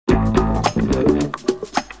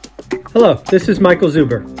Hello, this is Michael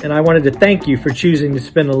Zuber, and I wanted to thank you for choosing to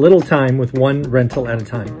spend a little time with one rental at a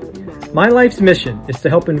time. My life's mission is to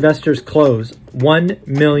help investors close 1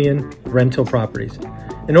 million rental properties.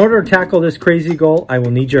 In order to tackle this crazy goal, I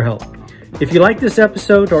will need your help. If you like this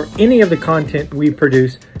episode or any of the content we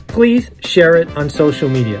produce, please share it on social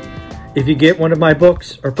media. If you get one of my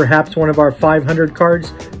books or perhaps one of our 500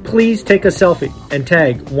 cards, please take a selfie and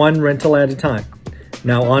tag one rental at a time.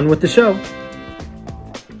 Now on with the show.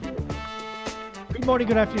 Good morning,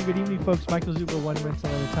 good afternoon, good evening, folks. Michael Zuber, one rental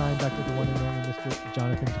at a time. Back with the one and only Mr.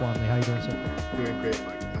 Jonathan Twomley. How you doing, sir? Doing great,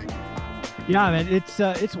 Mike. Thank you. Yeah, man,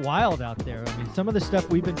 it's wild out there. I mean, some of the stuff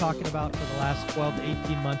we've been talking about for the last 12 to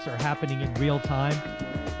 18 months are happening in real time.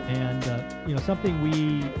 And, something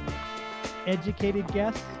we educated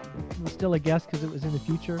guess, it was still a guess because it was in the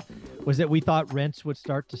future, was that we thought rents would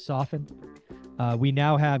start to soften. We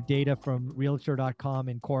now have data from Realtor.com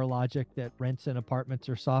and CoreLogic that rents and apartments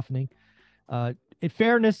are softening. In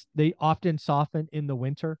fairness, they often soften in the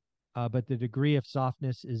winter, but the degree of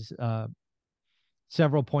softness is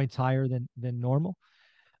several points higher than normal.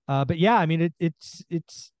 But yeah, I mean,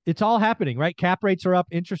 it's all happening, right? Cap rates are up,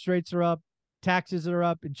 interest rates are up, taxes are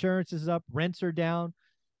up, insurance is up, rents are down,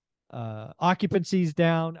 occupancy's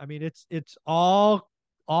down. I mean, it's all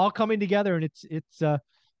coming together, and it's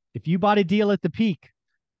if you bought a deal at the peak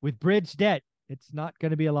with bridge debt, it's not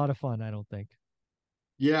going to be a lot of fun, I don't think.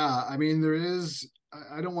 Yeah, I mean, there is,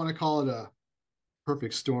 I don't want to call it a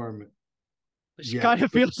perfect storm. It kind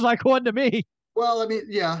of feels like one to me. Well, I mean,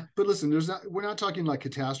 yeah, but listen, we're not talking like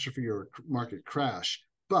catastrophe or market crash,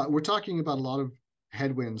 but we're talking about a lot of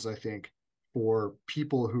headwinds, I think, for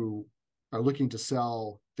people who are looking to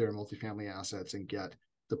sell their multifamily assets and get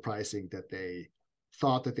the pricing that they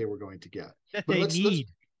thought that they were going to get. That they need.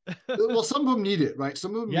 Well, some of them need it, right?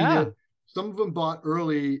 Some of them need it. Some of them bought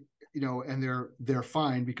early, and they're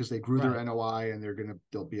fine because they grew their NOI and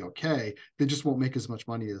they'll be okay. They just won't make as much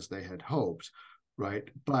money as they had hoped, right?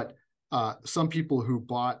 But some people who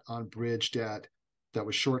bought on bridge debt that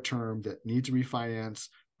was short term that need to refinance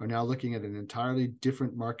are now looking at an entirely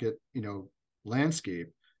different market,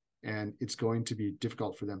 landscape, and it's going to be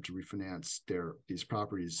difficult for them to refinance these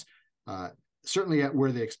properties. Certainly at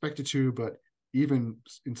where they expected to, but even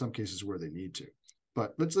in some cases where they need to.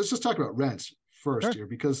 But let's just talk about rents first here,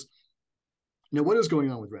 because what is going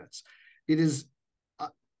on with rents? It is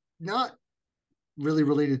not really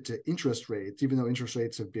related to interest rates, even though interest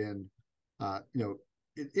rates have been,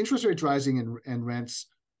 interest rates rising and rents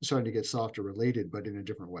starting to get softer related, but in a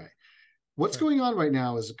different way. What's going on right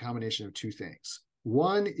now is a combination of two things.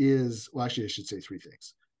 One is, well, actually, I should say three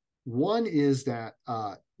things. One is that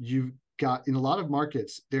you've got, in a lot of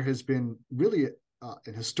markets, there has been really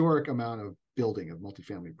an historic amount of building of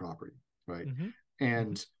multifamily property, right? Mm-hmm.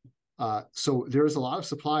 And so there is a lot of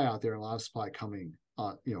supply out there, and a lot of supply coming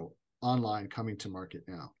online, coming to market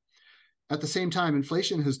now. At the same time,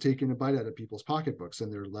 inflation has taken a bite out of people's pocketbooks,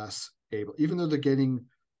 and they're less able, even though they're getting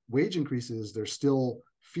wage increases, they're still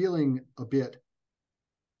feeling a bit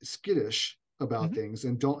skittish about things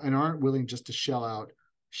and aren't willing just to shell out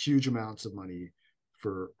huge amounts of money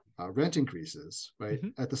for rent increases, right?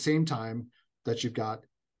 At the same time that you've got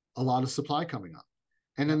a lot of supply coming up.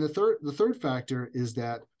 And then the third factor is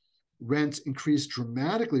that rents increased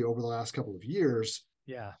dramatically over the last couple of years.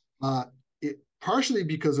 Yeah. It partially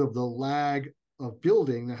because of the lag of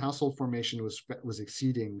building, the household formation was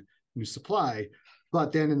exceeding new supply.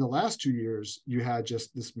 But then in the last 2 years, you had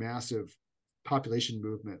just this massive population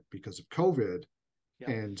movement because of COVID,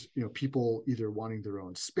 and people either wanting their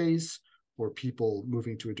own space, or people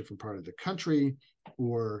moving to a different part of the country,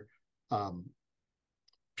 or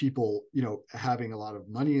people, having a lot of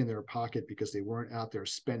money in their pocket because they weren't out there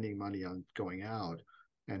spending money on going out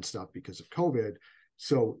and stuff because of COVID.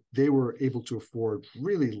 So they were able to afford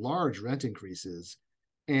really large rent increases.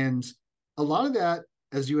 And a lot of that,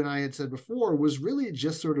 as you and I had said before, was really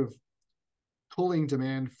just sort of pulling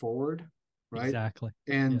demand forward, right? Exactly.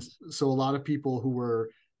 And so a lot of people who were,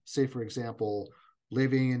 say, for example,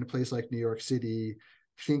 living in a place like New York City,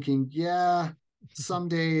 thinking,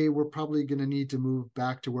 someday we're probably going to need to move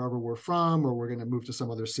back to wherever we're from, or we're going to move to some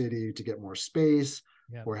other city to get more space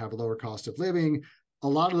or have a lower cost of living. A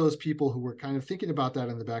lot of those people who were kind of thinking about that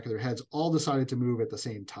in the back of their heads all decided to move at the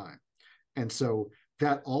same time. And so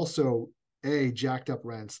that also, jacked up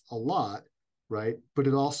rents a lot, right? But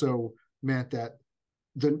it also meant that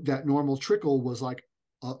that normal trickle was like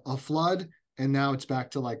a flood, and now it's back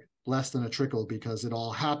to like less than a trickle because it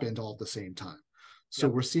all happened all at the same time. So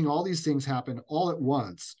we're seeing all these things happen all at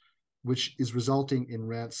once, which is resulting in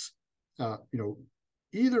rents,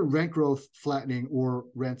 either rent growth flattening or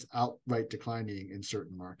rents outright declining in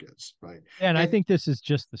certain markets, right? And I think this is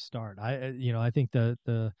just the start. I think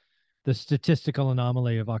the statistical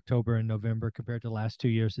anomaly of October and November compared to the last 2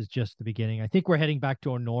 years is just the beginning. I think we're heading back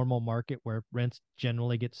to a normal market where rents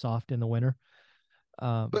generally get soft in the winter.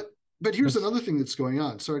 But here's another thing that's going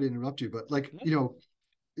on. Sorry to interrupt you, but like,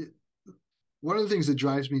 one of the things that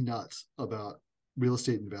drives me nuts about real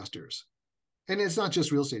estate investors, and it's not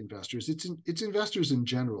just real estate investors, it's investors in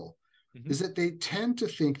general, is that they tend to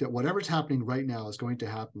think that whatever's happening right now is going to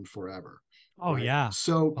happen forever. Oh, right? yeah.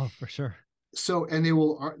 So, for sure. So, and they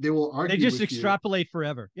will argue. They just extrapolate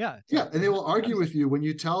forever. Yeah. Yeah. And they will argue with you when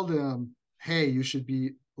you tell them, hey, you should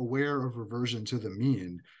be aware of reversion to the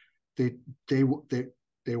mean. They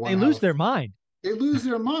lose their mind. They lose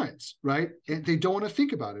their minds, right? And they don't want to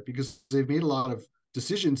think about it because they've made a lot of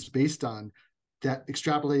decisions based on that,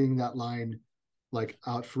 extrapolating that line like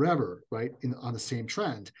out forever, right? On the same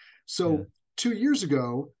trend. So 2 years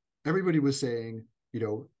ago, everybody was saying,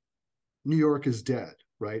 New York is dead,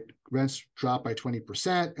 right? Rents dropped by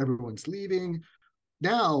 20%. Everyone's leaving.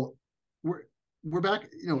 Now we're back.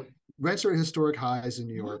 Rents are at historic highs in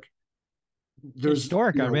New York. There's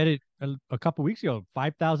historic. I read it a couple of weeks ago.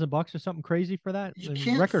 $5,000 or something crazy for that. You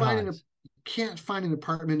can't find an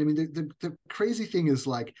apartment. I mean, the crazy thing is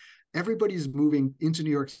like everybody's moving into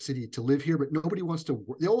New York City to live here, but nobody wants to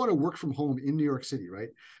work. They all want to work from home in New York City, right?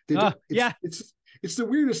 It's the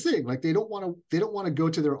weirdest thing. Like they don't want to go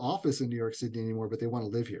to their office in New York City anymore, but they want to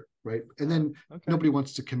live here, right? And then nobody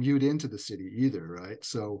wants to commute into the city either, right?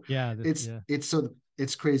 So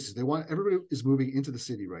it's crazy. Everybody is moving into the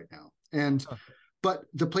city right now. But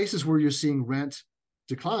the places where you're seeing rent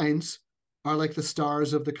declines are like the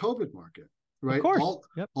stars of the COVID market, right? Of course.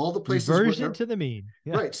 All the places reversion to the mean.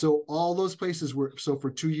 Yeah. Right. So all those places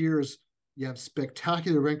for 2 years, you have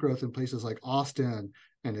spectacular rent growth in places like Austin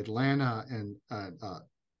and Atlanta and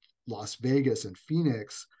Las Vegas and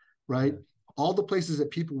Phoenix, right? Yeah. All the places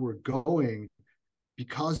that people were going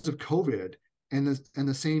because of COVID, and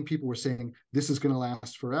the same people were saying this is going to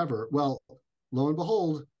last forever. Well, lo and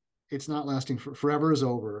behold, it's not lasting. Forever is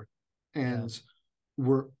over, and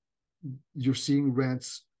you're seeing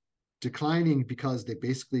rents declining because they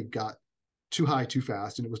basically got too high too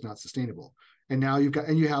fast, and it was not sustainable. And now you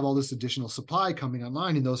have all this additional supply coming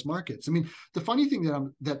online in those markets. I mean, the funny thing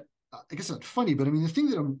that I guess not funny, but I mean the thing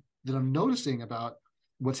that I'm noticing about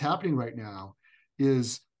what's happening right now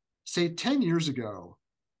is, say 10 years ago,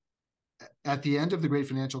 at the end of the great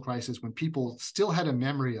financial crisis, when people still had a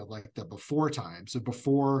memory of like the before times, so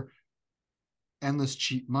before endless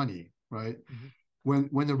cheap money, right? Mm-hmm.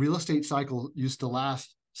 When the real estate cycle used to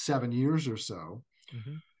last 7 years or so,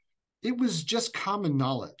 it was just common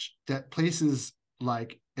knowledge that places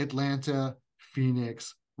like Atlanta,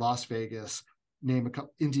 Phoenix, Las Vegas, name a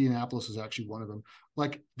couple, Indianapolis was actually one of them,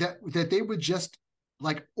 like that they would just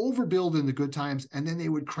like overbuild in the good times, and then they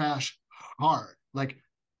would crash hard, like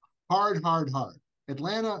hard.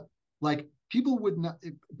 Atlanta, like people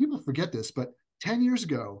forget this, but 10 years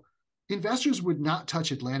ago, investors would not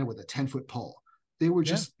touch Atlanta with a 10-foot pole. They were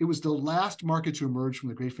just, it was the last market to emerge from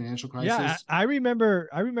the great financial crisis. Yeah, I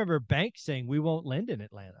remember banks saying we won't lend in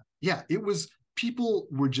Atlanta. Yeah, people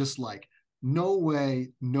were just like, no way,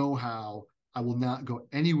 no how, I will not go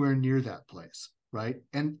anywhere near that place, right?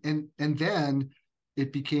 And then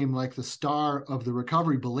it became like the star of the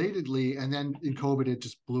recovery belatedly, and then in COVID it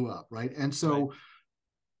just blew up, right? And so,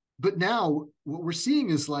 but now what we're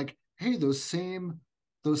seeing is like, hey, those same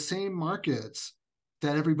markets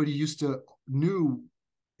that everybody knew,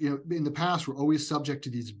 in the past were always subject to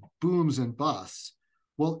these booms and busts.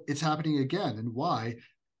 Well, it's happening again. And why?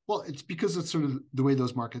 Well, it's because it's sort of the way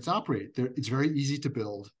those markets operate. It's very easy to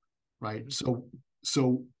build, right?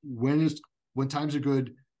 So when times are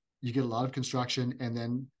good, you get a lot of construction, and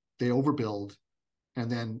then they overbuild,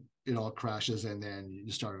 and then it all crashes, and then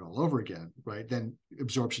you start it all over again, right? Then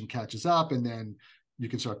absorption catches up, and then you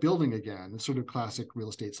can start building again. It's sort of classic real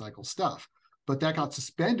estate cycle stuff. But that got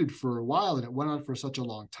suspended for a while, and it went on for such a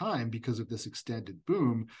long time because of this extended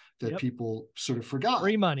boom that people sort of forgot.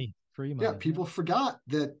 Free money. Yeah, people forgot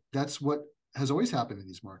that that's what has always happened in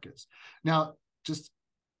these markets. Now, just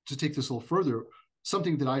to take this a little further,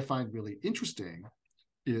 something that I find really interesting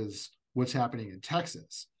is what's happening in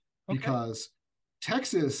Texas, because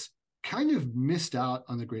Texas kind of missed out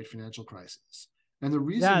on the great financial crisis. And the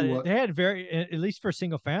reason they had at least for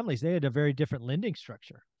single families, they had a very different lending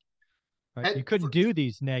structure. Right? You couldn't do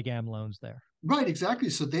these NAGAM loans there. Right, exactly.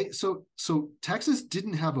 So Texas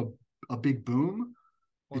didn't have a big boom.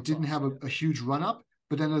 It didn't have a huge run up,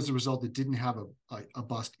 but then as a result, it didn't have a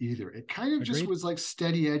bust either. It kind of just was like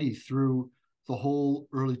steady Eddie through the whole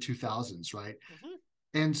early 2000s, right? Mm-hmm.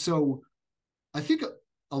 And so I think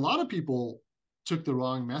a lot of people took the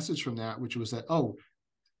wrong message from that, which was that, oh,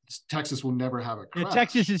 Texas will never have a crash. Yeah,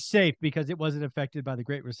 Texas is safe because it wasn't affected by the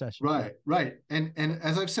Great Recession. Right, right. And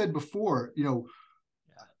as I've said before,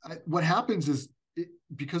 what happens is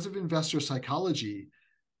because of investor psychology,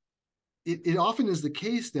 it often is the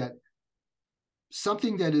case that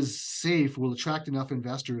something that is safe will attract enough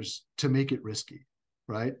investors to make it risky,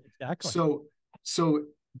 right? Exactly. So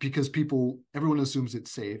because everyone assumes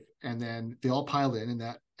it's safe, and then they all pile in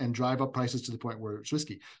and drive up prices to the point where it's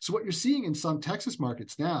risky. So what you're seeing in some Texas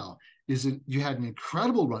markets now is that you had an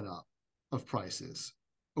incredible run up of prices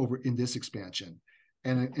over in this expansion,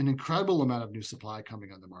 and an incredible amount of new supply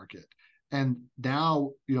coming on the market. And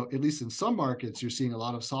now, at least in some markets, you're seeing a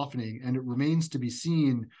lot of softening, and it remains to be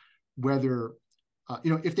seen whether,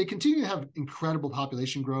 if they continue to have incredible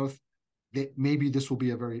population growth, maybe this will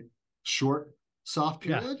be a very short, soft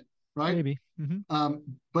period, right? Maybe. Mm-hmm.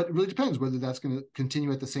 But it really depends whether that's going to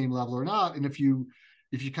continue at the same level or not. And if you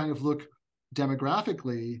kind of look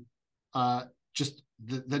demographically, just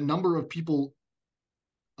the number of people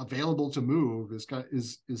available to move is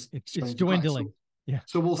it's dwindling. So, yeah.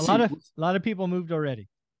 So we'll see. A lot of people moved already.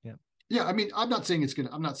 Yeah. Yeah. I mean, I'm not saying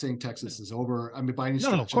Texas is over. I mean, by any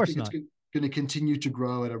stretch, of course I think not. It's going to continue to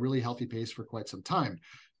grow at a really healthy pace for quite some time.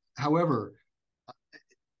 However,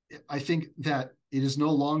 I think that it is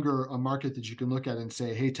no longer a market that you can look at and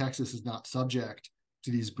say, hey, Texas is not subject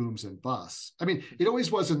to these booms and busts. I mean, it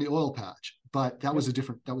always was in the oil patch, but that was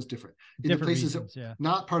different. In the places reasons, that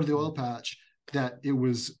not part of the oil patch, that it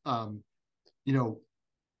was,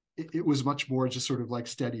 it was much more just sort of like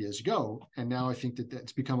steady as you go. And now I think that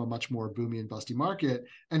it's become a much more boomy and busty market.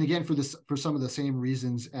 And again, for some of the same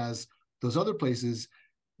reasons as those other places,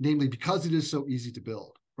 namely because it is so easy to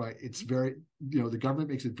build, right? It's very, the government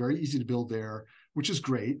makes it very easy to build there, which is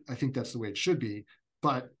great. I think that's the way it should be,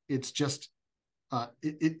 but it's just,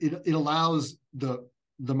 it allows the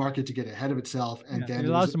market to get ahead of itself, and then it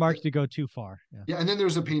allows the market to go too far. Yeah, and then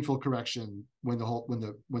there's a painful correction when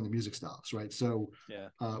the music stops, right? So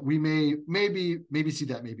we maybe see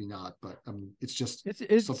that, maybe not, but it's just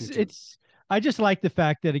it's I just like the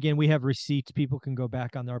fact that, again, we have receipts. People can go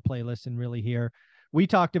back on our playlist and really hear. We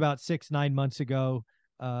talked about 6-9 months ago,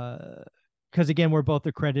 because again, we're both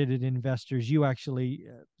accredited investors. You actually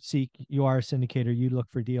you are a syndicator, you look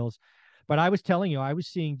for deals. But I was telling you, I was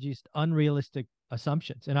seeing just unrealistic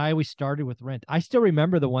assumptions. And I always started with rent. I still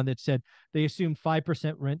remember the one that said they assumed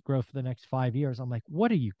 5% rent growth for the next 5 years. I'm like,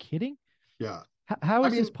 what, are you kidding? Yeah. How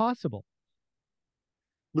is this possible?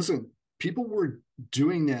 Listen, people were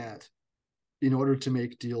doing that in order to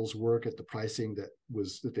make deals work at the pricing that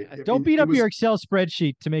they don't beat up your Excel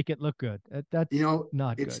spreadsheet to make it look good. That's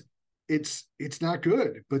not good. It's not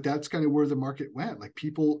good, but that's kind of where the market went. Like,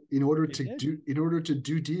 people, in order to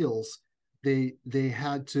do deals, they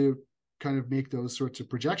had to kind of make those sorts of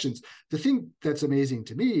projections. The thing that's amazing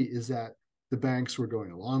to me is that the banks were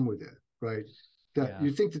going along with it, right?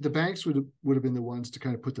 You'd think that the banks would have been the ones to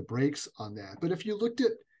kind of put the brakes on that. But if you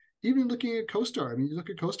looking at CoStar, I mean, you look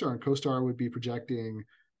at CoStar, and CoStar would be projecting,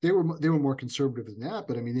 they were more conservative than that,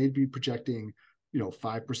 but I mean, they'd be projecting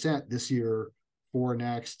 5% this year, 4%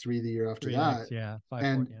 next, 3% the year after that. Next, yeah, 5,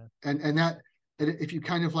 and 4, and that, and if you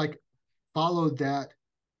kind of like followed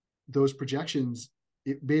those projections,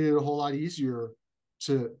 it made it a whole lot easier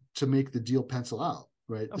to make the deal pencil out,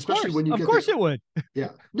 right? Especially when you get, of course it would. Yeah,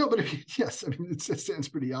 no, but yes, I mean, it sounds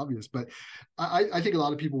pretty obvious, but I think a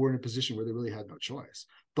lot of people were in a position where they really had no choice.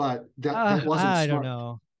 But that wasn't smart. I don't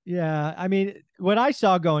know. Yeah, I mean, what I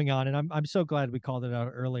saw going on, and I'm so glad we called it out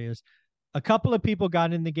early, is a couple of people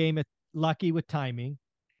got in the game lucky with timing.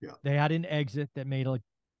 Yeah, they had an exit that made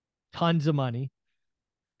tons of money.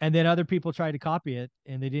 And then other people tried to copy it,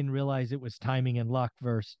 and they didn't realize it was timing and luck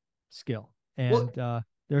versus skill. And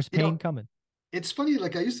there's pain coming. It's funny.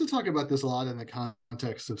 Like, I used to talk about this a lot in the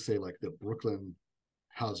context of, say, like the Brooklyn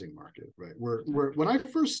housing market, right? Where when I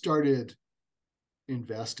first started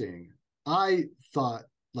investing, I thought,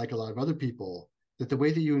 like a lot of other people, that the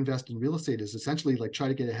way that you invest in real estate is essentially like try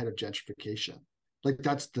to get ahead of gentrification. Like,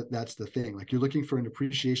 that's the thing. Like, you're looking for an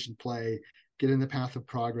appreciation play, get in the path of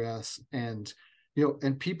progress, and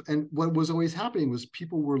and what was always happening was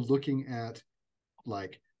people were looking at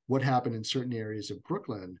like what happened in certain areas of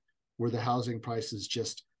Brooklyn where the housing prices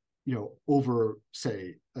just, over,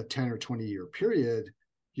 say, a 10 or 20 year period,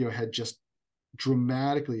 had just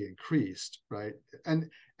dramatically increased, right? And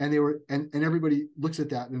they were, and everybody looks at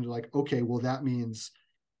that and they're like, okay, well, that means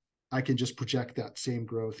I can just project that same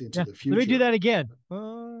growth into the future. Let me do that again.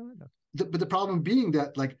 But the problem being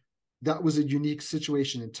that, like, that was a unique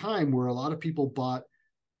situation in time where a lot of people bought.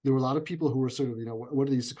 There were a lot of people who were sort of, what do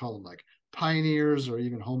they used to call them, like pioneers or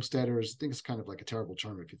even homesteaders. I think it's kind of like a terrible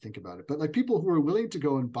term if you think about it, but like people who were willing to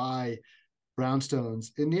go and buy brownstones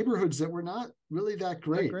in neighborhoods that were not really that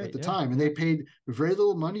great at the time, and they paid very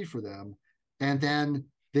little money for them, and then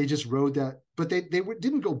they just rode that. But they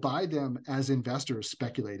didn't go buy them as investors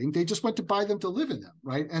speculating. They just went to buy them to live in them,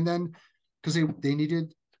 right? And then because they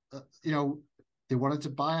needed, they wanted to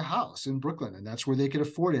buy a house in Brooklyn, and that's where they could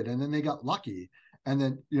afford it. And then they got lucky, and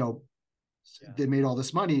then they made all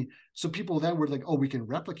this money. So people then were like, oh, we can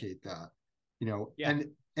replicate that,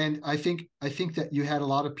 and I think that you had a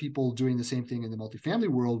lot of people doing the same thing in the multifamily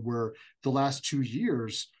world, where the last 2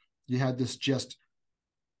 years you had this just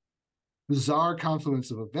bizarre confluence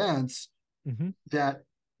of events that,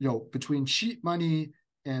 between cheap money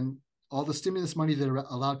and all the stimulus money that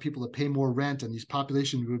allowed people to pay more rent and these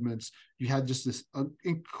population movements, you had just this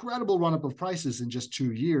incredible run up of prices in just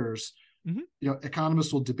 2 years.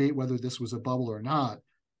 Economists will debate whether this was a bubble or not,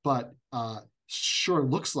 but sure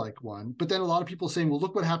looks like one. But then a lot of people saying, well,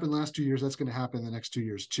 look what happened last 2 years, that's going to happen in the next 2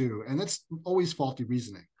 years too. And that's always faulty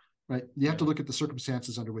reasoning, right? You have to look at the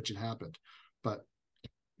circumstances under which it happened. But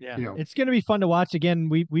it's going to be fun to watch. Again,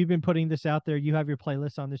 we've been putting this out there. You have your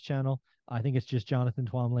playlist on this channel. I think it's just Jonathan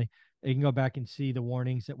Twombly. You can go back and see the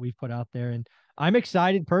warnings that we've put out there. And I'm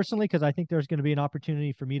excited personally because I think there's going to be an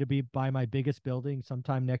opportunity for me to buy my biggest building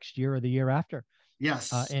sometime next year or the year after.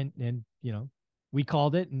 Yes. And we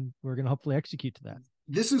called it, and we're going to hopefully execute to that.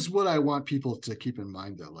 This is what I want people to keep in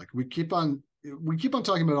mind, though. Like we keep on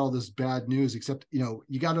talking about all this bad news, except, you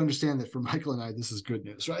got to understand that for Michael and I, this is good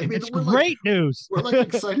news, right? I mean, it's great news. We're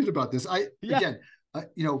like excited about this. Again,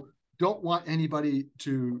 don't want anybody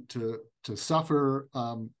to suffer,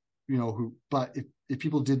 but if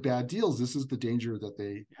people did bad deals, this is the danger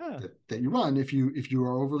that you run if you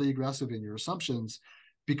are overly aggressive in your assumptions.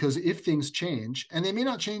 Because if things change, and they may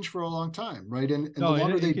not change for a long time, right? And the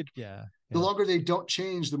longer they don't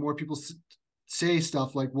change, the more people say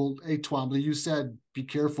stuff like, well, hey, Twombly, you said be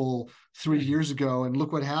careful 3 years ago, and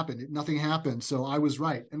look what happened. Nothing happened, so I was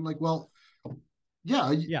right. And like, well,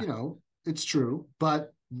 it's true,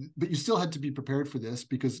 but you still had to be prepared for this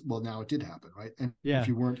because, well, now it did happen, right? And if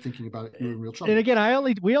you weren't thinking about it, you were in real trouble. And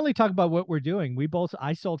again, we only talk about what we're doing.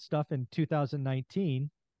 I sold stuff in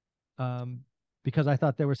 2019. Because I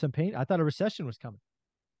thought there was some pain. I thought a recession was coming.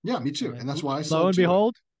 Yeah, me too. And that's why I sold.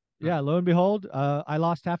 Lo and behold, I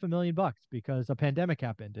lost $500,000 because a pandemic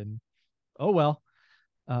happened. And oh well.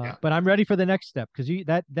 But I'm ready for the next step, because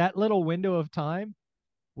that little window of time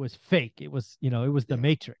was fake. It was, it was the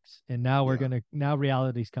Matrix, and now now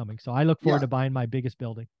reality's coming. So I look forward to buying my biggest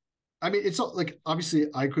building. I mean, it's like, obviously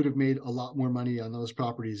I could have made a lot more money on those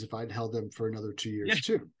properties if I'd held them for another 2 years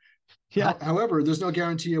too. Yeah. However, there's no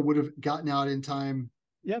guarantee I would have gotten out in time.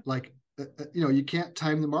 Yep. Like, you can't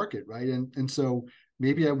time the market, right? And so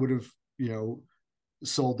maybe I would have,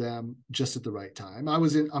 sold them just at the right time.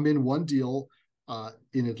 I'm in one deal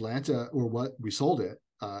in Atlanta, we sold it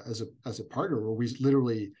as a partner, where we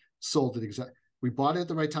literally sold it we bought it at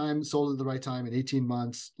the right time, sold it at the right time in 18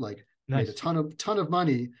 months, like made a ton of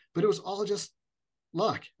money, but it was all just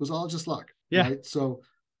luck. Yeah. Right. So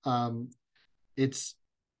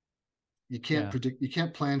you can't predict, you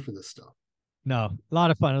can't plan for this stuff. No, a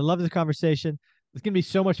lot of fun. I love this conversation. It's going to be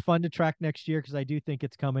so much fun to track next year, because I do think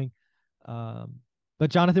it's coming. But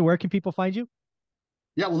Jonathan, where can people find you?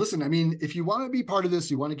 Yeah, well, listen, I mean, if you want to be part of this,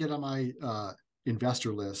 you want to get on my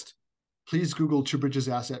investor list, please Google Two Bridges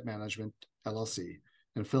Asset Management, LLC,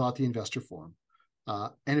 and fill out the investor form.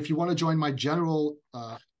 And if you want to join my general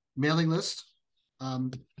mailing list,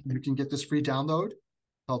 you can get this free download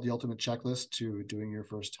called The Ultimate Checklist to doing your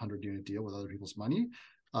first 100-unit deal with other people's money.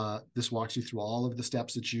 This walks you through all of the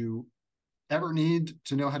steps that you ever need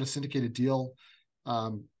to know how to syndicate a deal.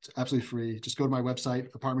 It's absolutely free. Just go to my website,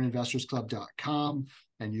 apartmentinvestorsclub.com,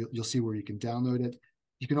 and you'll see where you can download it.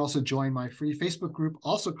 You can also join my free Facebook group,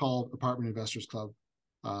 also called Apartment Investors Club,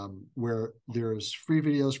 where there's free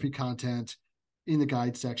videos, free content in the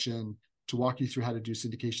guide section to walk you through how to do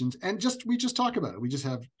syndications. And we just talk about it. We just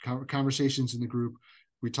have conversations in the group.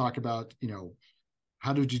 We talk about,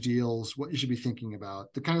 how to do deals, what you should be thinking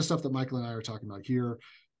about, the kind of stuff that Michael and I are talking about here.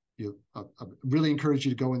 I really encourage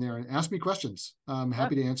you to go in there and ask me questions. I'm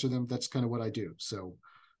happy to answer them. That's kind of what I do. So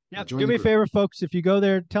do me a favor, folks. If you go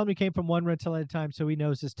there, tell him you came from One Rental at a Time, so he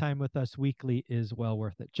knows his time with us weekly is well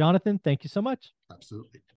worth it. Jonathan, thank you so much. Absolutely.